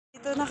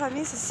Dito na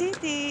kami sa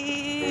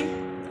city.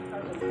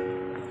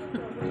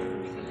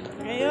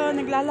 Ngayon,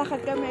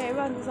 naglalakad kami.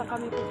 Ewan, saan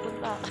kami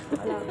pupunta.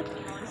 Wala.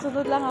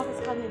 Sunod lang ako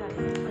sa kanila.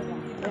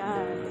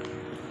 Yan.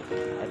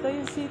 Ito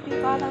yung city,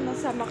 parang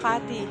nasa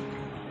Makati.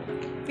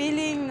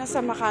 Feeling nasa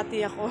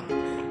Makati ako.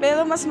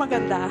 Pero mas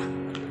maganda.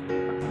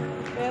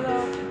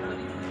 Pero,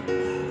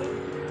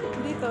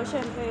 dito,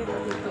 syempre,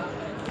 dito.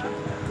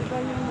 Iba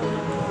yung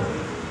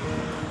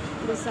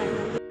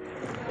design.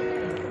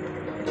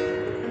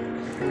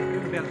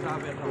 Bell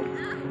Tower.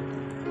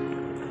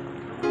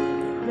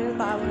 Bell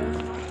Tower.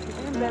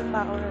 Ayun, Bell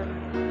Tower.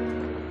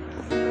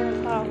 Bell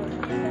Tower.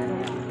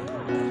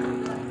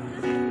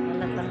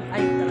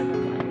 Ay, talaga.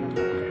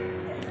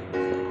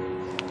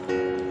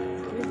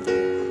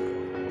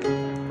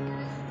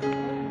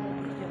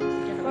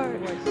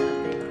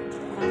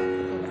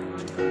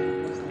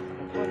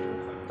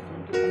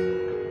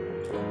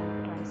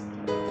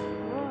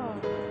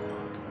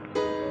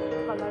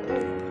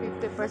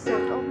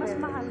 Oh, mas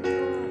mahal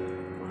ito.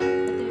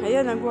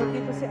 Ayan, nag-work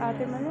dito si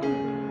Ate Malong.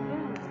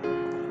 Ayan.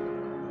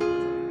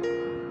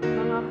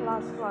 Mga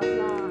class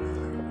na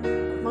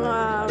mga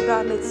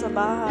gamit sa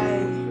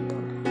bahay.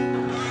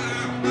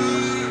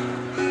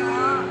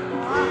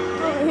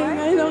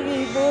 Hingay ng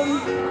ibon.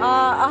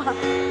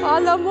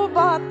 Alam mo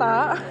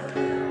bata,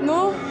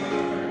 no?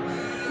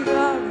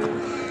 Grabe.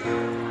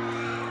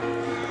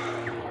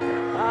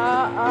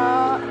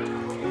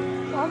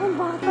 Parang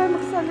bata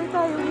magsalita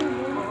yung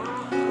ibon.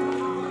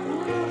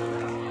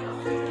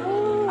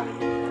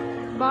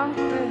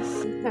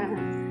 Bankers.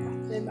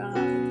 Diba?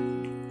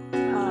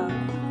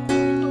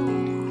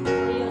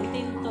 Yung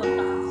tinto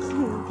taas.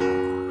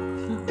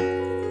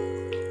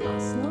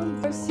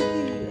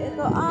 University.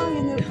 Ito ang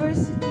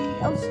University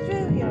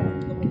Australia.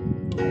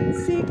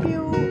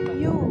 CQU.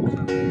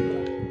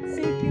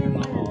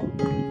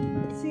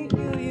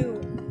 CQU.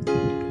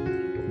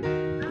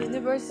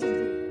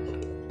 University.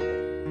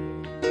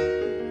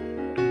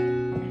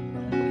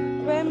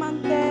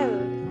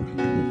 Fremantle.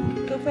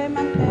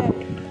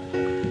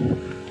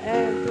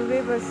 And to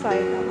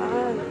Riverside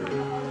naman.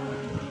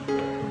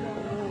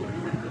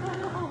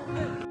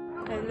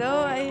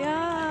 Hello,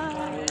 ayan.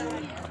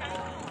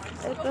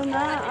 Ito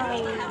na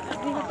ang...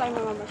 Hindi na tayo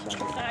mga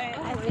masyado.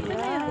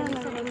 Ayan,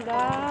 ang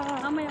ganda.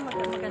 Mamaya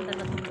maganda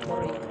na itong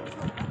Korea.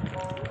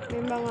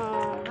 May mga...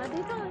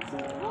 Dito.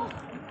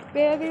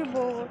 Ferry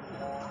boat.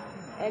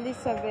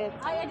 Elizabeth.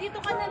 Ay, dito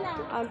ka na lang.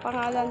 Ang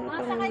pangalan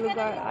nitong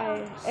lugar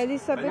ay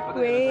Elizabeth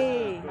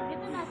Quay.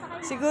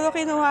 Siguro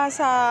kinuha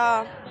sa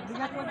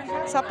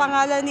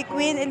pangalan ni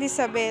Queen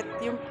Elizabeth,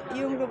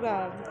 yung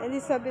lugar,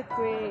 Elizabeth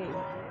Quay.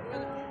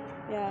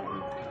 Yan.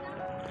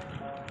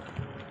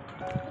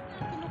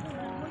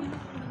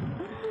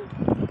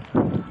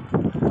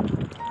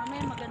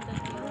 Mamaya maganda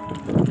dito.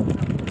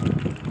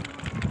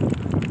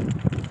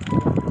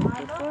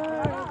 Perth,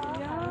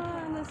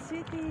 yan, the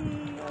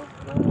city of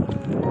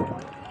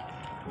Perth.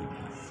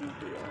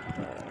 City of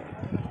Perth.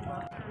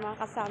 Mga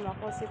kasama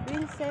ko si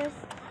Princess,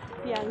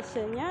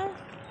 fiancé niya,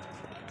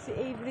 si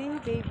Avery,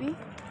 baby,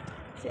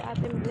 si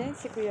Ate Mlen,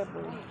 si Kuya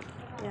Boy.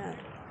 Yan.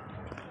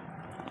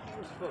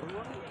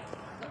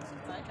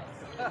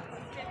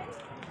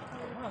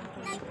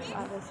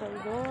 Para sa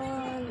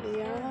doon,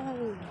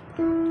 yan.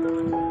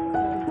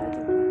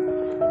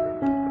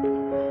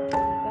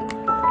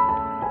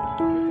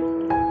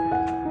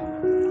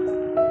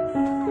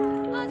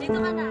 Dito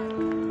ka na.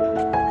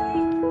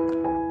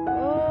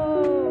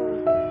 Oh,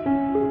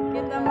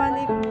 yun naman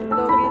ni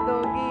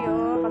Doggy,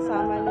 oh,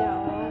 kasama niya,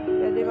 oh.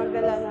 Pwede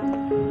magdala na.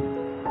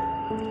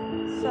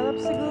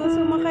 Sarap siguro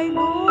sumakay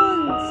doon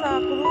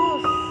sa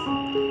cruise,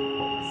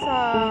 sa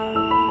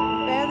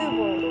ferry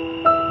boat.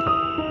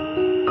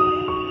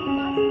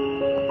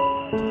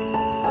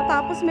 Oh,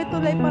 tapos may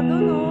tulay pa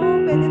doon,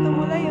 oh. Pwede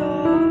tumulay, oh.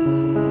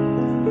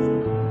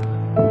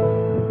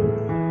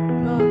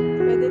 Oh,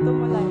 pwede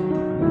tumulay.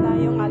 Wala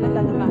yung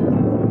alala na.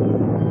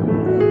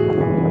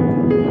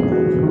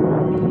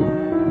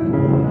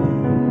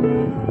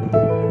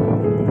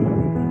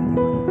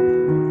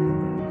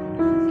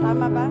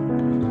 Tama ba?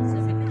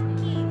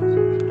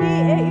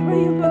 Iba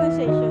yung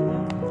pronunciation niya.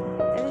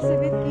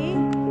 Elizabeth Quay,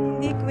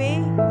 hindi Quay.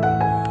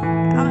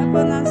 Ang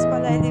pronounce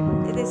pala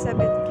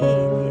Elizabeth Quay,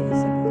 hindi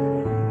Elizabeth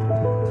Quay.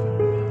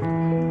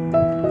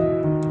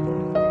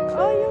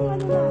 Oh, yung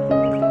ano na.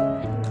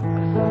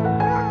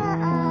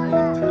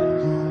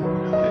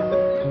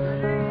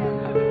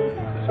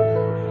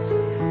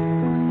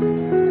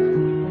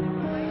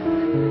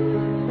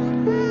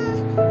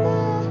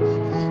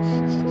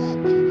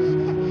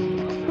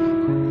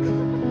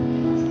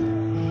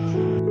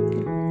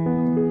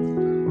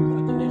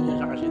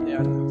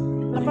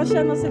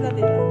 Napasya na sila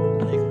dito.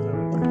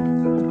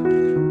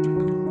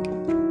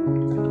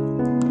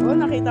 Oh,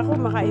 nakita ko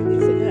makain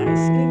din sila ng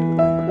ice cream.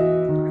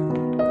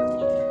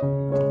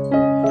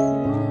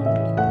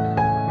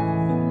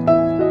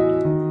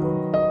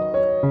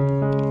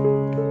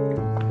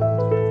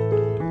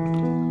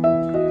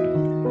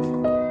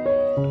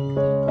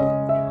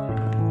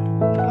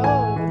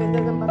 Oh, maganda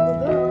ng bato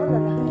doon. Oh,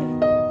 lalaki.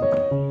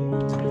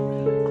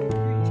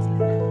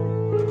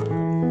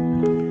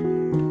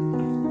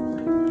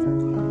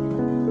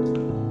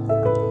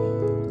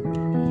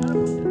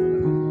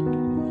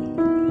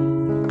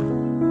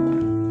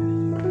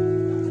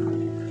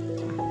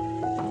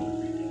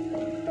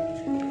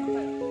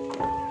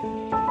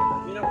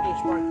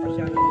 Park pa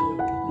siya.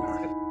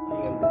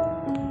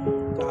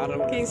 Sa araw.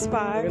 Kings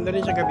Park. Maganda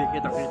rin siya gabi.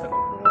 Kita-kita.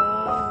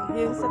 Wow.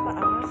 Yun sa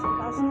taas. Sa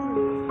taas yun.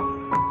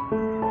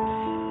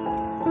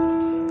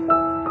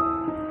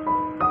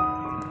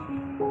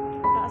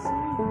 Taas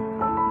yun.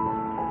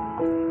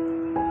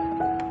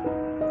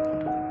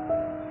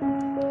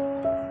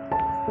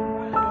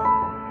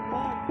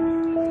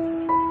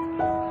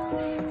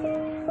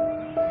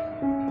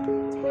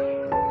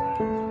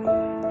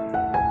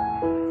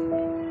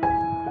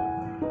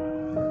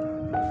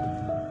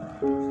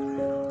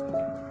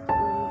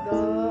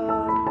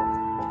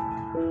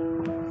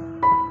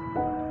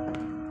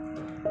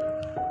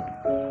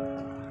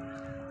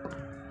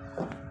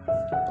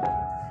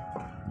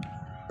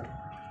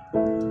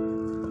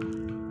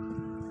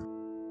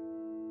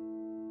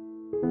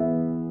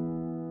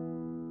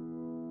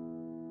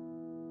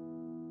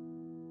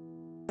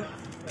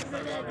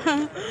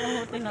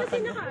 Oo,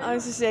 tinatanong. Ang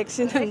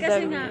sexy ng Ay,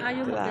 kasi dami. nga,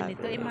 ayaw mo Claro.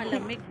 ganito. Eh,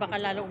 malamig. Baka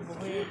lalong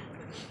buhay.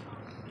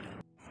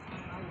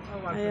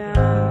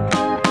 Ayan.